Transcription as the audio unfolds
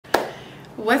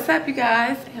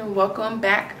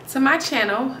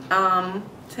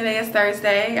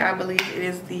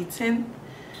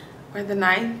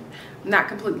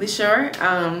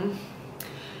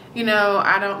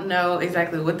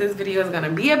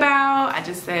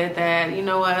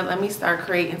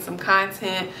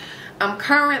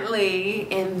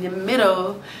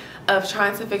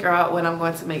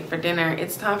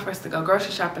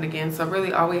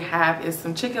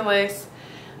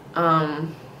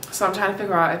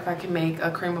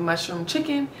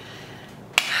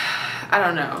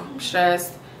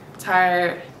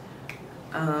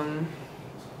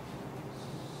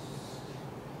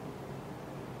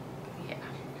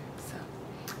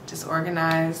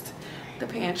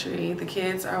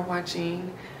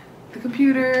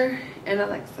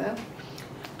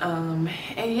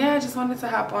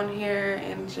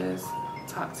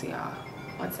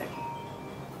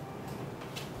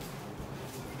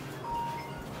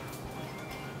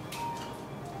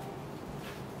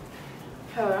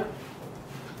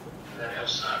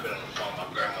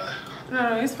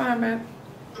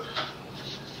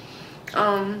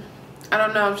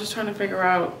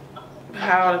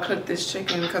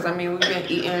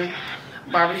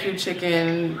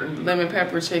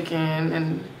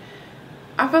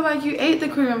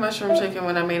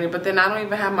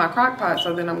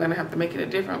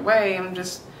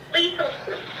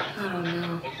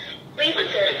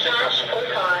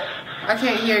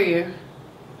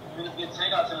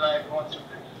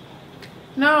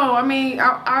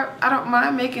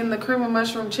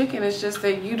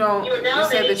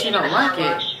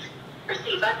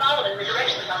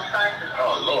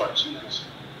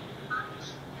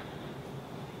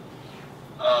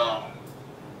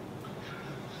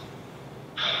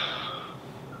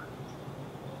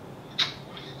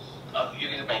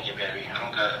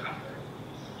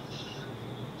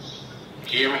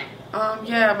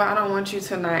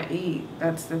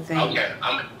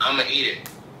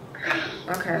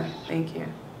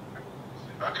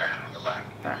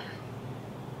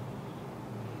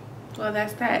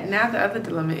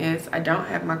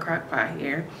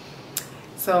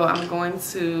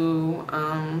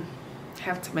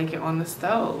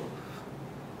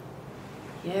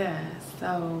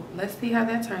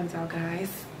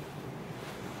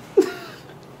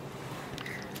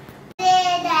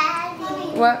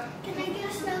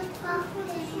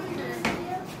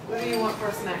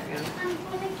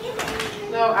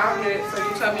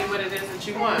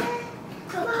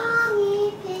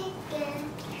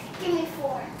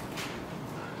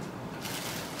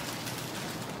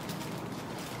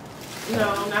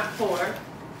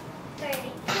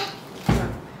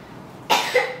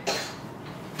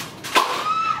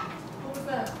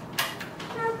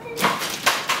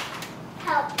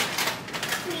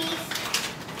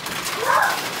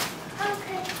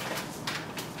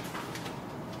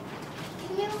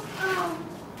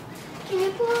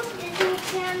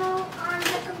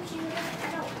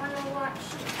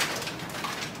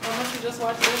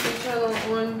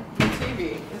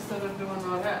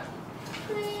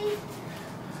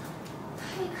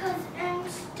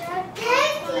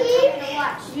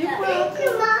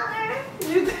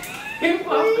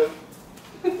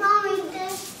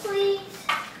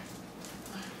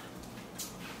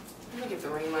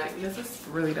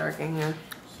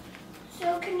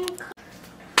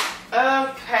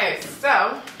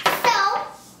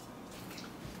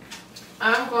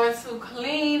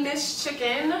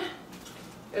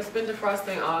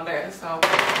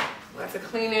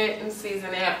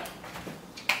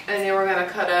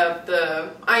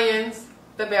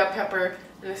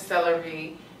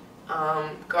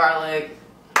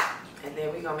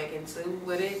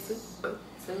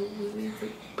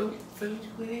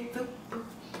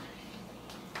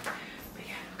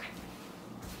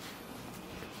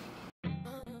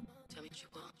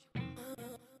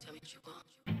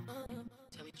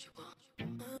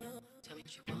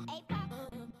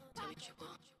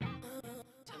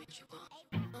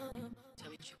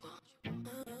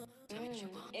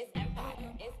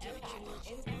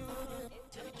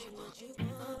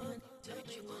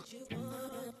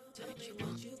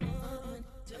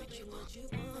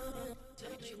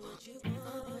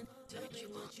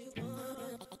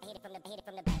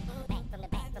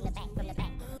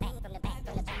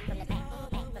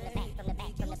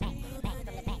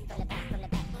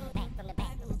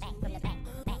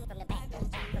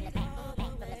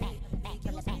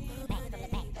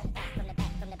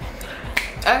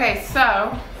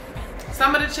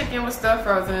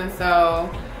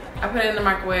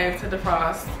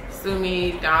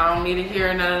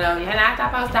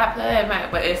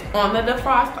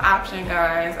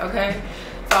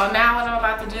So now what I'm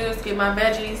about to do is get my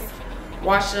veggies,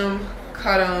 wash them,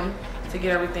 cut them to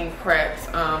get everything prepped.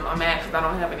 I'm mad because I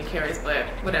don't have any carrots, but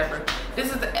whatever.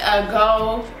 This is a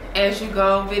go as you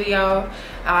go video.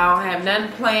 I don't have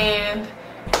nothing planned.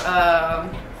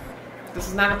 This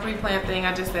is not a pre-planned thing.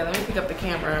 I just said let me pick up the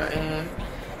camera and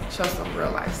show some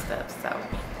real life stuff. So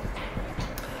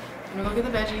I'm gonna go get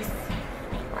the veggies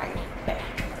right back.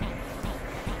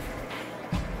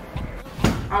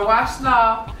 I washed it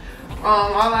off.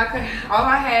 All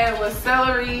I had was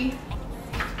celery,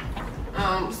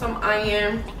 some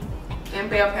onion, and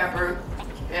bell pepper,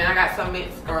 and I got some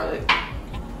minced garlic.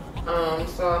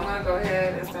 So I'm gonna go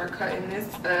ahead and start cutting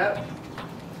this up,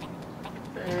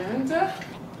 and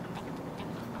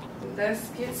let's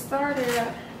get started.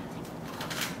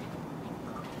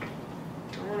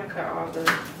 I want to cut all the.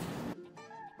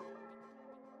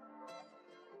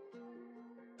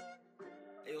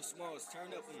 Hey, yo, Smalls,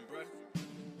 turn up on me, bruh.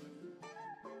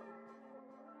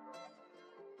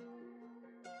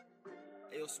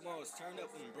 Hey, yo, Smalls, turn up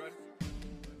on me, bruh.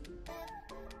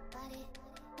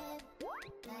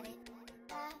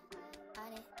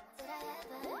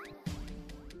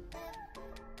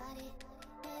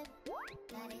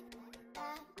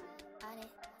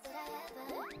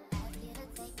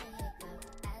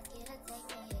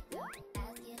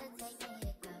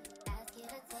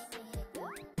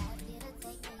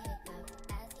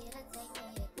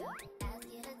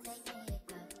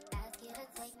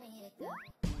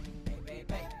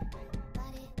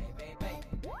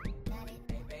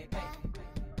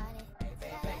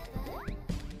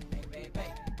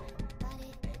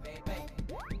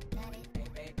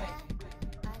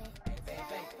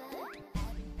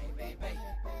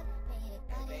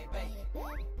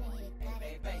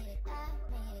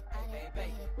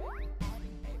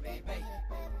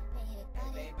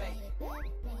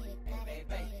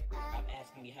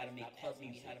 How to make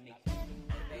puzzles, how to make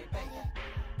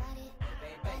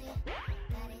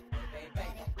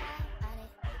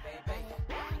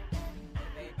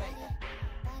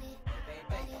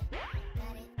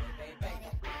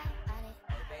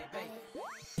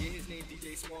yeah, his name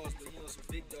DJ Smalls, but he on some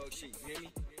big dog shit, you hear me?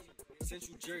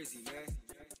 Central Jersey, man.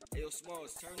 Hey, yo,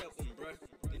 Smalls, turn up on me, bruh.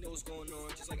 They know what's going on,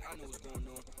 just like I know what's going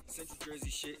on. Central Jersey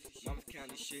shit, Monmouth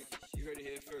County shit. You heard it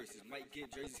here first. It's Mike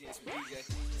Gibb, Jersey and some DJ.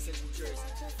 Central Jersey,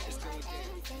 it's going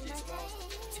again. DJ Smalls,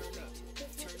 turn up,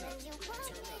 turn up, turn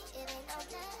up.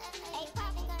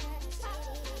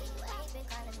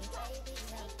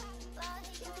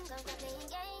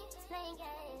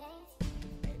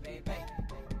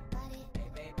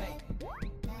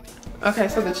 Okay,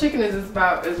 so the chicken is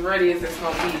about as ready as it's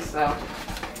gonna be. So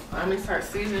let me start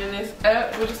seasoning this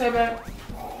up. What'd you say, babe?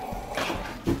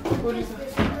 What did you say?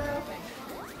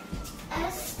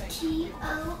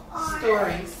 S-T-O-R.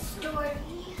 Story.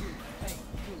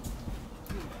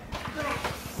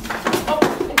 Oh,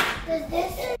 does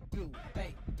this?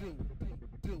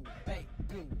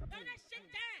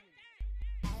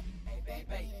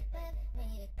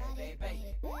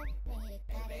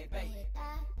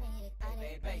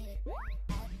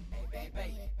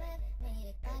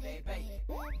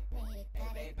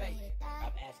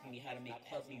 I'm asking you how to make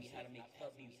puzzles,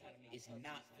 it's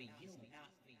not for you.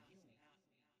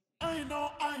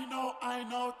 I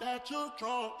know that you're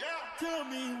drunk. Yeah. Tell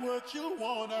me what you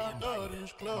want out of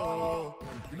this club.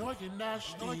 You know you're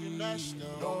nasty.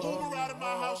 Don't move around in my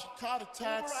house, you call a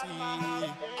taxi.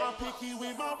 I'm picky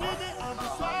with my women, I'm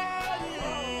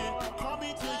deciding. Call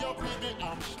me to your crib,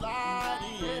 I'm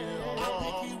sliding. I'm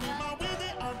picky with my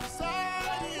women, I'm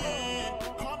deciding.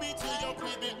 Call me to your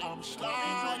crib, I'm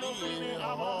sliding.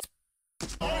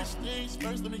 First things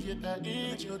first, let me get that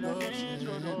introduction.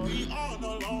 We on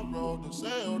a long road to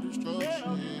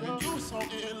self-destruction. You was so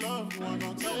in love, you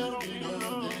wanna tell me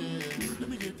nothing. Let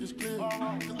me get this clear, cause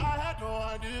I had no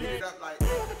idea.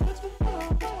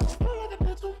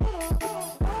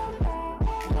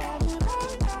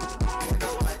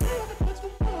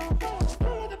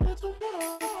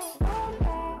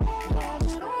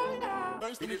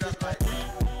 First, let me get that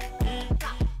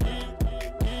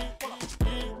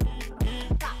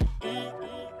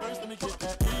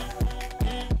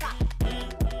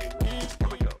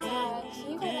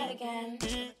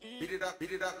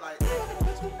beat it up like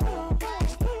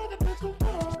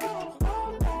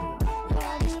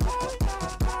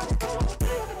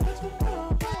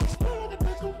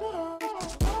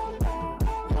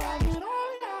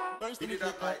beat it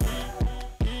up like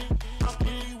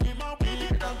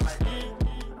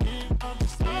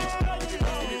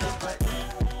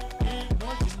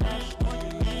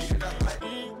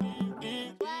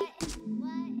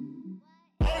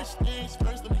first things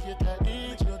first, let me get that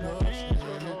introduction.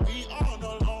 We on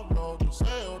a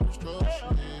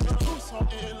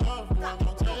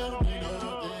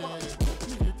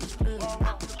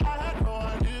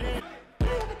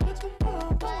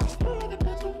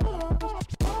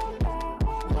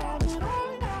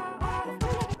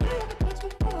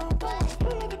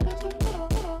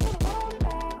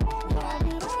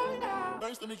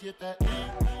get that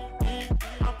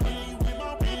I'm playing with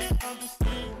my women,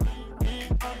 understand.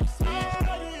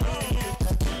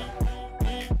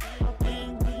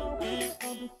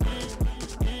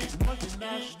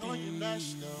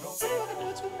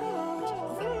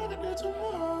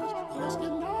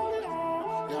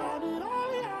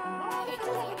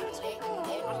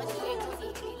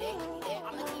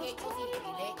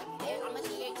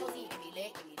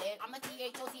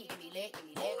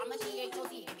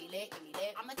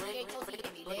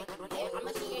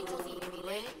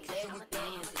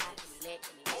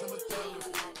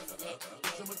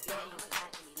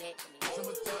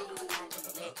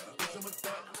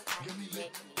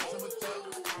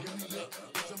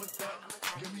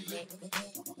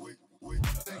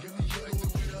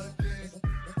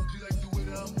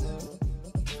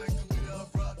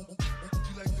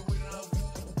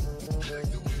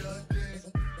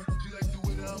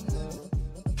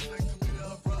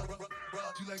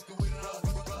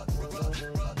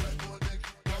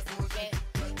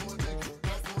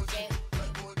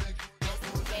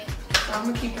 I'm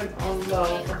gonna keep it on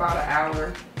low for about an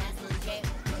hour.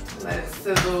 Let it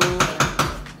sizzle,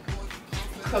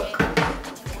 cook.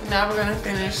 Now we're gonna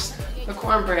finish the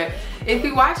cornbread. If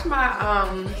you watch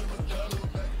my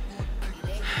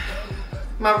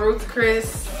my Ruth's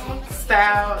Chris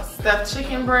style stuffed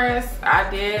chicken breast, I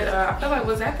did. I feel like,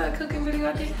 was that the cooking video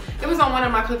I did? It was on one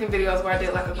of my cooking videos where I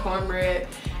did like a cornbread,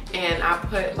 and I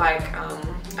put like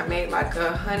I made like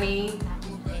a honey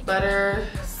butter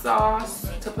sauce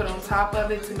to put on top of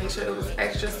it to make sure it was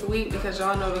extra sweet, because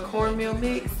y'all know the cornmeal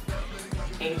mix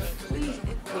ain't sweet.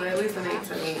 Well, at least it ain't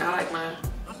to me. I like my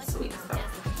sweet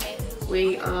stuff.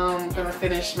 We gonna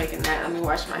finish making that. Let me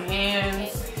wash my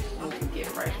hands and we can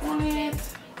get right on it.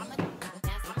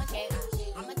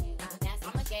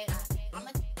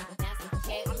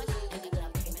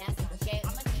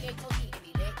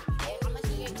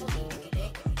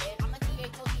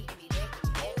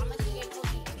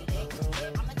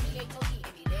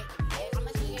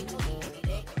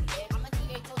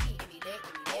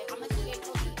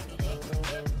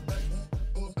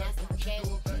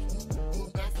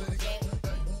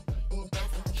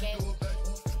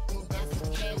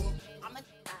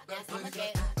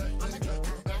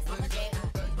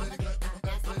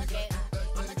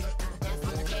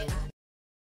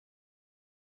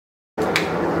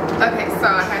 Okay, so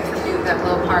I had to do that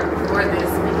little part before this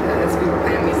because we were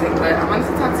playing music, but I wanted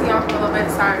to talk to y'all for a little bit.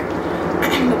 Sorry,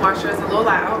 the washer is a little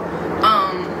loud.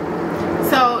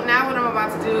 So now what I'm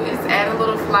about to do is add a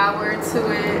little flour to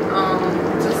it,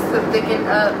 just to thicken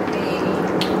up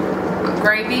the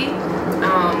gravy,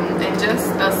 and just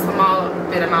a small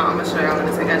bit amount. I'm gonna show y'all in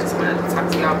a second. I just wanted to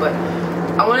talk to y'all, but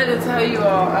I wanted to tell you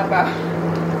all about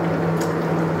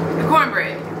the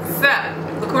cornbread. So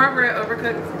the cornbread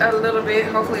overcooked a little bit.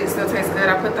 Hopefully it still tastes good.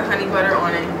 I put the honey butter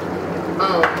on it,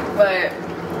 but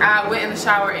I went in the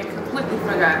shower and completely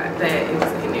forgot that it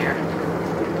was in there.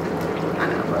 I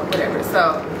know, but whatever.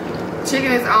 So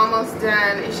chicken is almost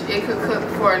done. It could cook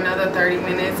for another 30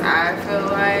 minutes, I feel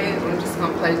like. I'm just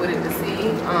gonna play with it to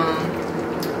see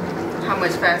how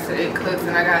much faster it cooks.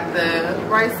 And I got the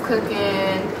rice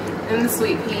cooking and the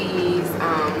sweet peas,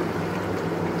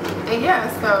 and yeah.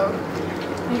 So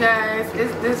you guys,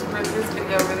 this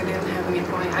video really didn't have any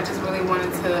point. I just really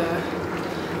wanted to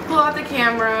pull out the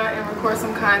camera and record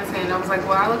some content. I was like,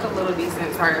 well, I look a little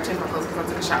decent. Sorry, I changed my clothes because I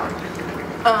took a shower.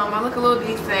 I look a little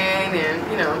decent,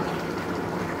 and you know,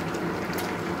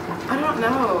 I don't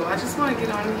know. I just want to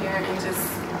get on here and just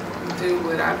do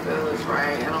what I feel is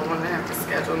right. I don't want to have to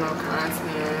schedule no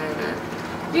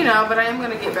content, you know, but I am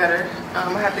going to get better.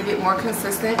 I have to get more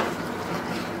consistent.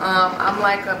 I'm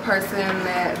like a person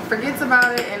that forgets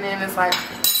about it, and then it's like,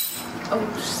 oh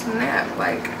snap,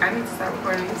 like I need to start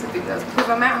recording YouTube videos because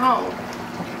I'm at home.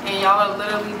 And y'all are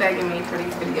literally begging me for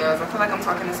these videos. I feel like I'm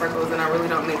talking in circles and I really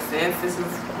don't make sense. This is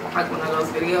like one of those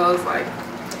videos, like,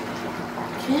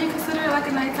 can you consider it like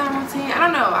a nighttime routine? I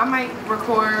don't know. I might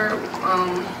record,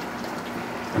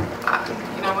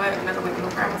 you know what, I'm not gonna make no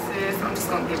promises. I'm just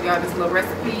gonna give y'all this little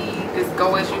recipe, this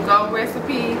go as you go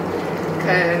recipe.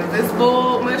 Cause this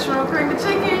boiled mushroom cream and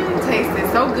chicken tasted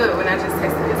so good when I just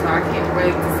tasted it. So I can't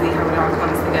wait to see how it all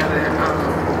comes together.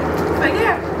 But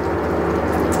yeah,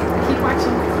 keep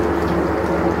watching.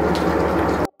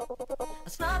 A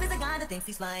slob is a guy that thinks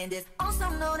he's flying this, also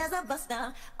known as a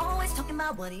buster. Always talking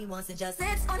about what he wants and just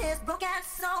sits on his broke ass.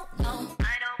 So no,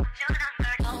 I don't want your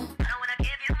number. No, I don't wanna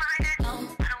give you mine. No,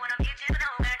 I don't wanna get you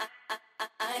over.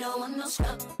 I don't want no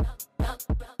scrub. No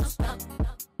scrub. No scrub.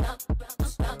 No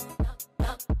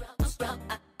scrub.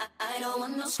 I don't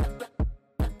want no scrub.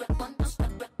 Want no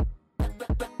scrub.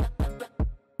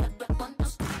 Want no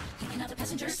scrub.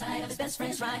 of his best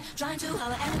friends right, trying to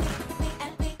holler at me.